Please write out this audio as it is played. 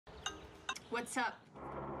What's up?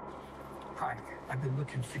 Hi, I've been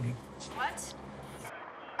looking for you. What?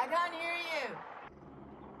 I can't hear you.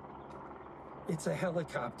 It's a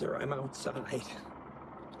helicopter. I'm outside.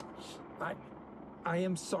 I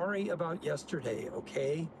am sorry about yesterday,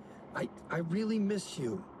 okay? I really miss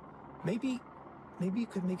you. Maybe you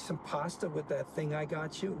could make some pasta with that thing I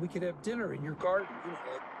got you. We could have dinner in your garden, you know,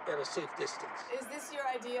 like at a safe distance. Is this your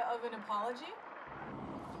idea of an apology?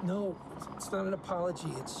 No, it's not an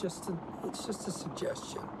apology. It's just a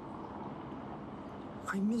suggestion.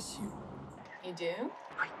 I miss you. You do?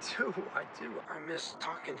 I do. I miss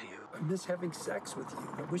talking to you. I miss having sex with you.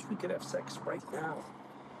 I wish we could have sex right now.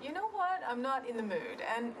 You know what? I'm not in the mood.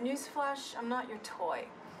 And newsflash, I'm not your toy.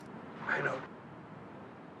 I know.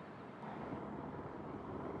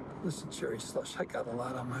 Listen, Cherry Slush, I got a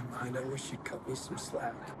lot on my mind. I wish you'd cut me some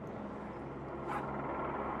slack.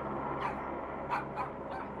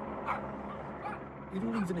 You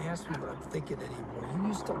don't even ask me what I'm thinking anymore. You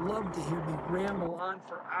used to love to hear me ramble on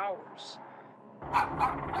for hours.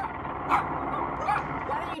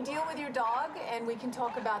 Why don't you deal with your dog and we can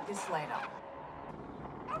talk about this later?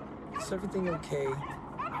 Is everything okay?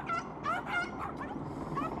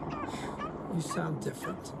 You sound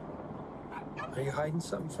different. Are you hiding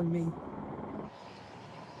something from me?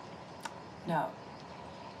 No.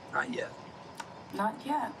 Not yet. Not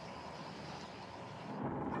yet.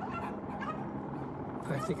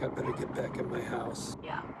 I think I better get back in my house.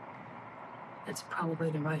 Yeah. That's probably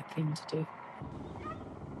the right thing to do.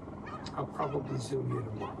 I'll probably Zoom you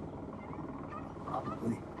tomorrow.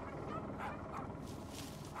 Probably.